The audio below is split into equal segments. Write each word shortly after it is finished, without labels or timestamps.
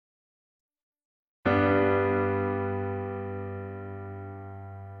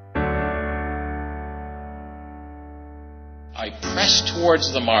I press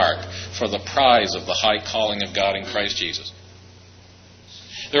towards the mark for the prize of the high calling of God in Christ Jesus.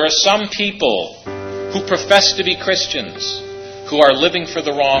 There are some people who profess to be Christians who are living for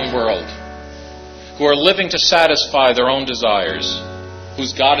the wrong world, who are living to satisfy their own desires,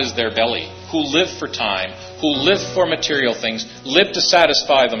 whose God is their belly, who live for time, who live for material things, live to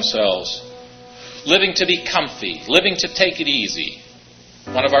satisfy themselves, living to be comfy, living to take it easy.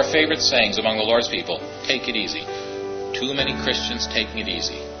 One of our favorite sayings among the Lord's people, take it easy. Too many Christians taking it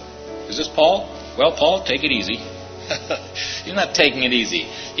easy. Is this Paul? Well, Paul, take it easy. He's not taking it easy.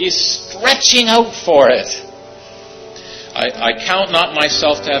 He's stretching out for it. I count not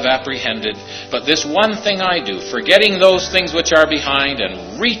myself to have apprehended, but this one thing I do, forgetting those things which are behind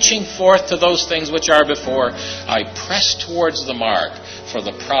and reaching forth to those things which are before, I press towards the mark for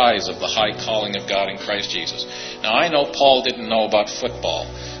the prize of the high calling of God in Christ Jesus. Now, I know Paul didn't know about football,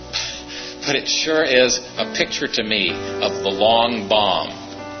 but it sure is a picture to me of the long bomb.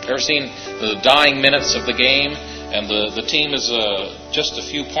 Ever seen the dying minutes of the game, and the team is just a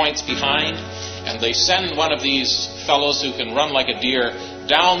few points behind, and they send one of these fellows who can run like a deer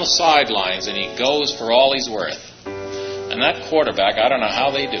down the sidelines, and he goes for all he's worth. And that quarterback, I don't know how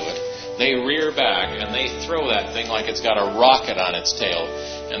they do it, they rear back and they throw that thing like it's got a rocket on its tail.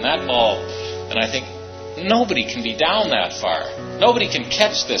 And that ball, and I think, nobody can be down that far. Nobody can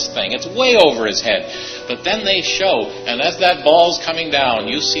catch this thing. It's way over his head. But then they show, and as that ball's coming down,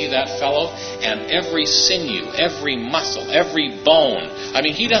 you see that fellow, and every sinew, every muscle, every bone. I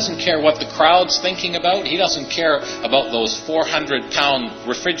mean, he doesn't care what the crowd's thinking about. He doesn't care about those 400-pound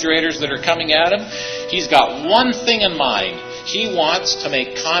refrigerators that are coming at him. He's got one thing in mind. He wants to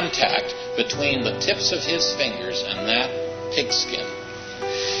make contact between the tips of his fingers and that pigskin.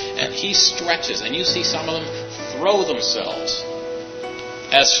 And he stretches, and you see some of them throw themselves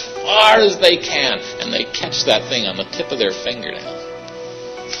as far as they can, and they catch that thing on the tip of their fingernail.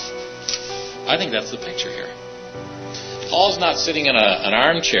 I think that's the picture here. Paul's not sitting in an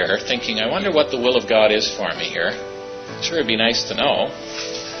armchair thinking, I wonder what the will of God is for me here. Sure, it'd be nice to know.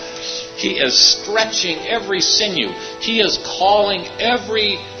 He is stretching every sinew. He is calling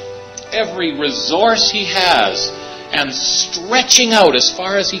every resource he has and stretching out as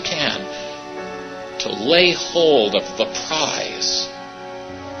far as he can to lay hold of the prize.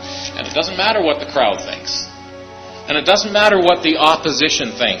 And it doesn't matter what the crowd thinks. And it doesn't matter what the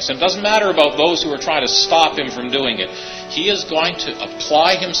opposition thinks. And it doesn't matter about those who are trying to stop him from doing it. He is going to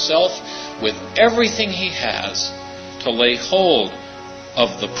apply himself with everything he has to lay hold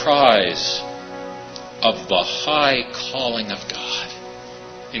of the prize of the high calling of God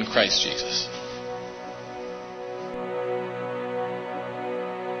in Christ Jesus.